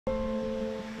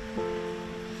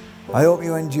I hope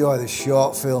you enjoy this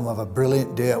short film of a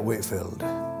brilliant day at Whitfield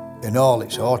in all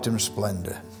its autumn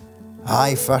splendour.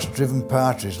 High, fast-driven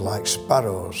partridges like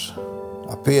sparrows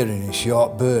appearing in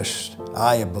short bursts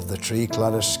high above the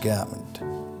tree-clad escarpment,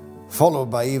 followed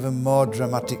by even more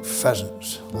dramatic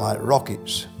pheasants like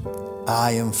rockets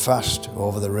high and fast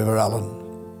over the River Allen.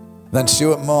 Then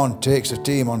Stuart Morn takes the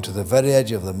team onto the very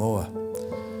edge of the moor,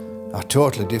 a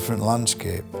totally different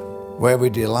landscape, where we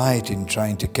delight in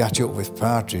trying to catch up with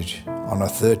partridge on a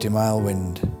 30-mile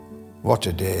wind. What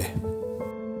a day.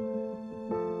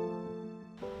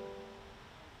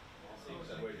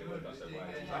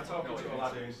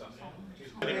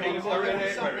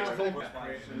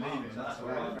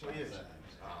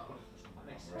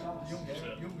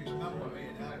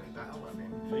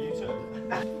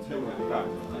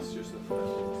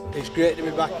 It's great to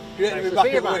be back.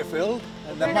 At Whitfield,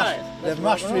 and the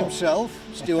master himself,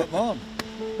 Stuart Morn.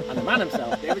 And the man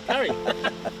himself, David Carrie.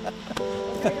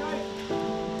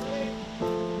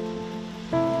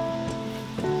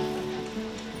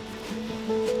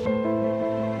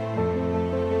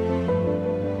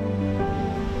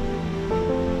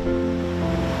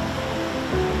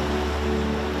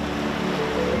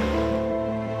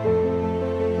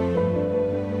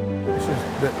 This is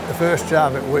the first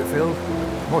time at Whitfield.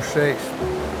 I must say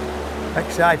it's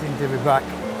exciting to be back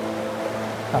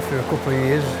after a couple of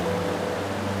years,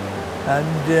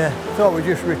 and thought we'd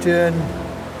just return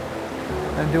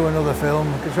and do another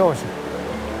film, because it's always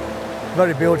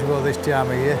very beautiful this time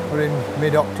of year. We're in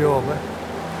mid-October,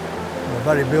 a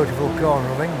very beautiful corner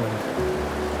of England,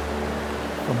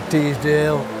 from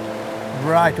Teesdale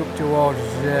right up towards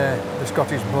the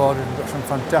Scottish border. We've got some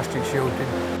fantastic shooting.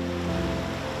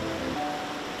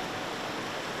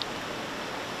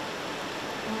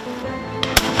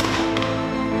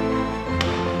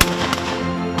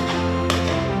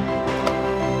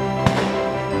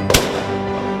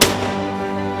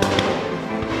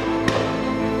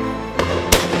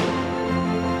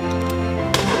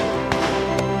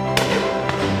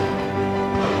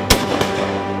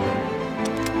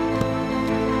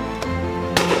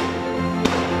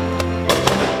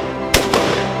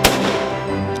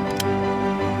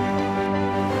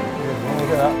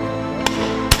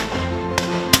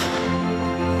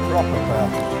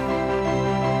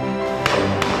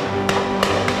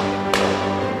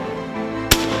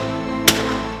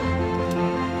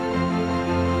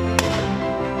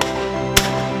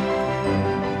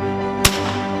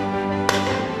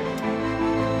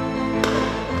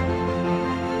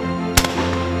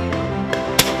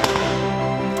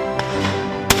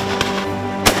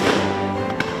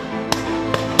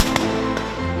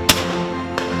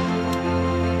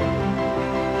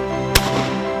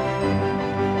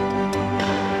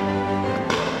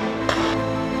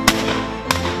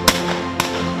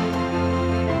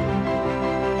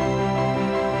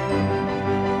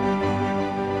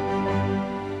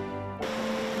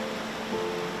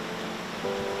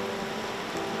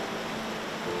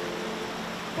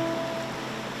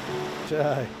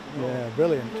 Yeah,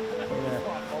 brilliant. Yeah.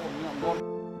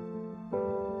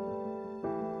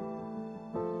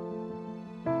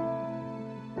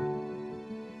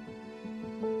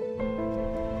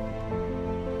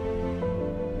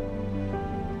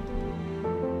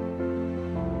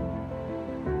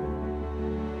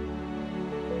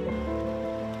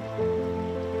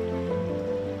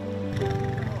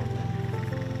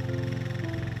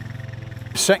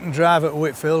 Second drive at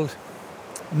Whitfield.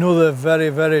 Another very,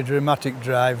 very dramatic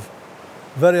drive.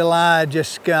 Very large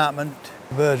escarpment.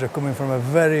 The birds are coming from a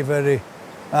very, very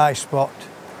high spot.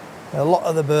 A lot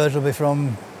of the birds will be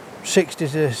from 60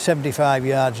 to 75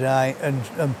 yards high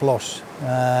and plus.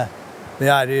 The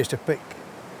idea is to pick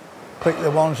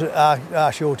the ones that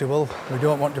are shootable. We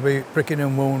don't want to be pricking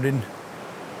and wounding.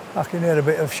 I can hear a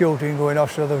bit of shooting going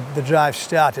off, so the drive's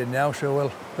started now,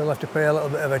 so we'll have to pay a little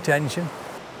bit of attention.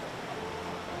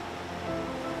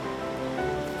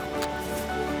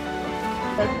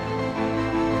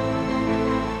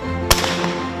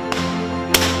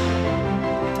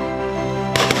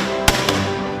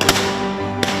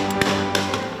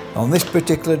 On this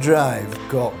particular drive,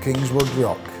 called Kingswood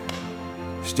Rock,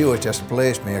 Stuart has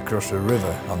placed me across a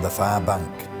river on the far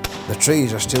bank. The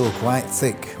trees are still quite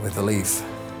thick with the leaf.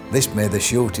 This made the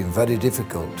shooting very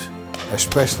difficult,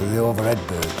 especially the overhead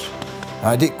birds.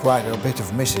 I did quite a bit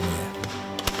of missing here,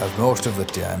 as most of the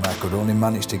time I could only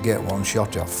manage to get one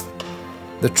shot off.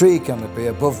 The tree canopy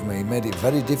above me made it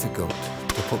very difficult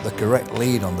to put the correct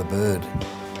lead on the bird.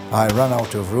 I ran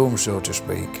out of room, so to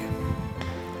speak.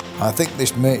 I think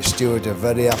this makes Stuart a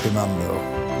very happy man though.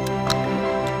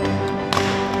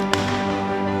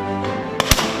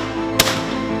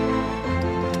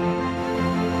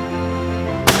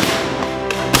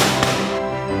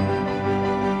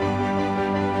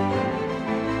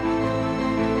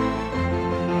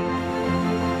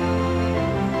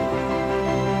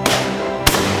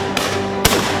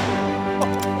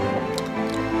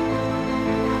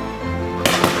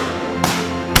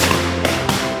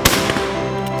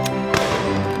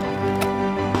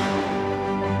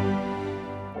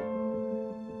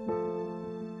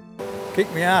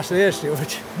 kicked me ass there,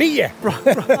 Stuart. Beat you?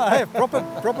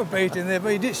 proper beating there, but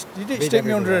you did stick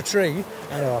me under a tree.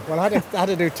 I know. Well, I had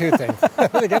to do two things. I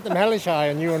had to get them hellish high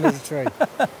and you under the tree.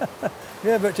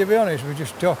 Yeah, but to be honest, we're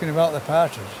just talking about the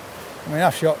partridge. I mean,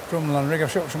 I've shot Crumland Rig,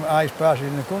 I've shot some of the highest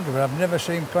partridges in the country, but I've never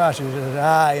seen partridges as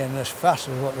high and as fast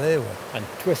as what they were. And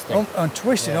twisting. And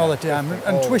twisting all the time,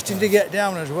 and twisting to get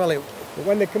down as well. But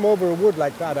when they come over a wood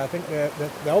like that, I think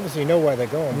they obviously know where they're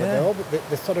going, but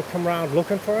they sort of come round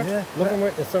looking for it, looking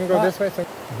where the sun goes this way. So.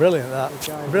 Brilliant, that.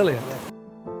 Brilliant.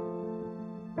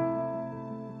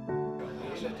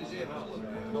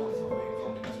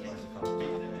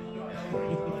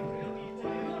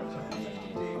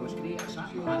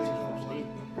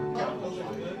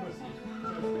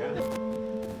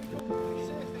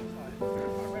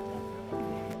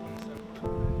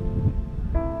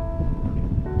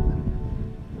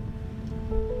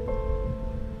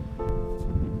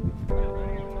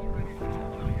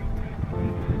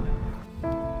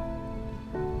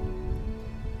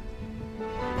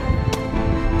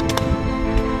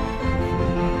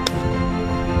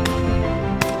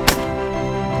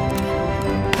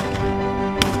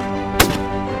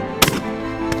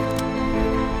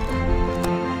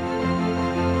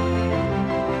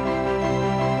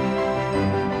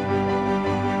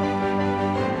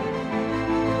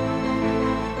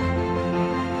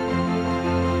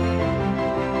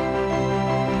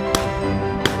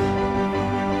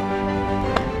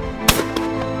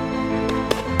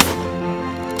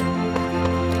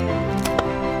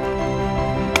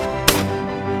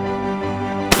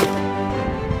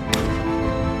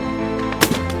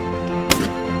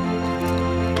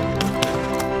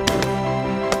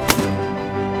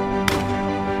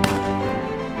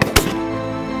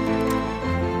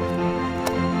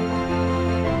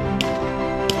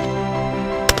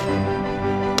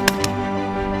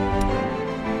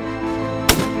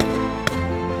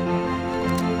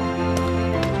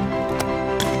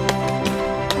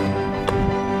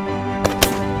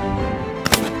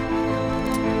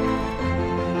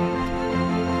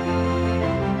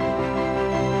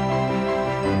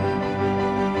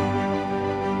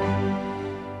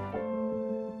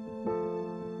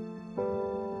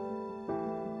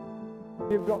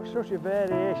 You've got such a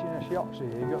variation of shots here.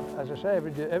 You've got, as I say,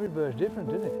 every bird's different,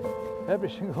 isn't it? Every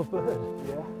single bird.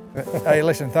 Yeah. Hey,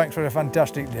 listen, thanks for a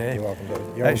fantastic day. You're welcome,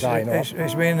 David. You're dying off.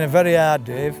 It's been a very hard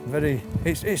day.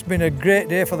 It's been a great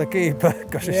day for the keeper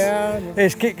because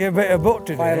he's kicked a bit of butt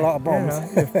today. Fired a lot of bombs.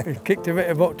 You know, he's kicked a bit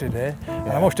of butt today.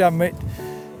 And I must admit,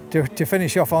 to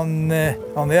finish off on the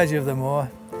edge of the moor,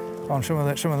 on some of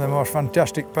the most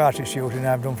fantastic partridge shooting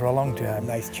I've done for a long time.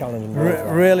 Nice challenging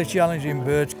birds. Really challenging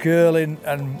birds, curling,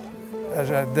 and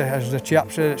as the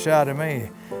chap said outside of me,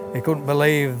 he couldn't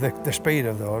believe the speed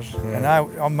of those. And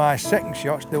on my second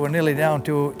shots, they were nearly down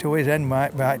to his end by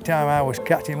the time I was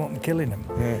catching them up and killing them.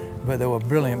 But they were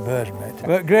brilliant birds, mate.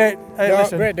 But great. Hey,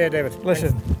 listen, great day, David.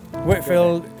 Listen,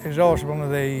 Whitfield is also one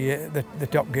of the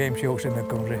top game shoots in the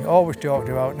country. Always talked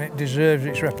about, and it deserves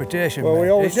its reputation. Well, mate. we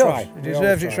always try. It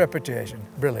deserves its reputation.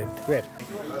 Brilliant. Great.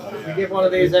 We give one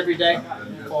of these every day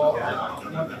for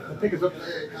the pickers up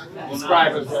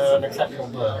describe as an exceptional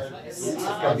bird. It's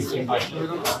got to be seen by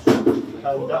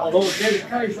and although David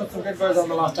Carrie shot some good birds on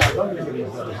the last time, I'm going to give you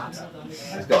a bird hat.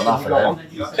 He's got enough of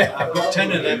them. I've got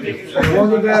 10 of them. The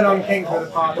only bird on King for the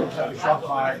partridge that was shot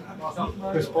by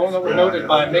Chris Paul that was noted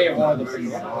by me and one of the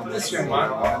people. This young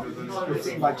man was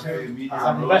seen by two as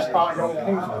having the best partridge on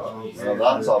King. Well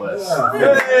done, Thomas.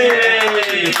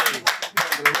 Yay!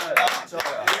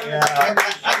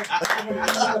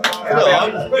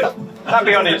 That'll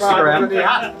be on Instagram.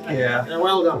 Yeah,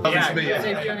 well done.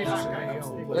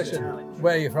 Listen,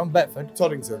 where are you from? Bedford?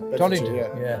 Toddington. Toddington,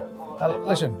 yeah.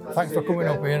 Listen, thanks for coming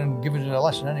up here and giving us a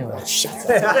lesson anyway.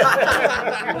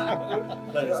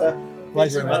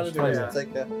 Pleasure, mate. Pleasure.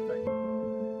 Take care.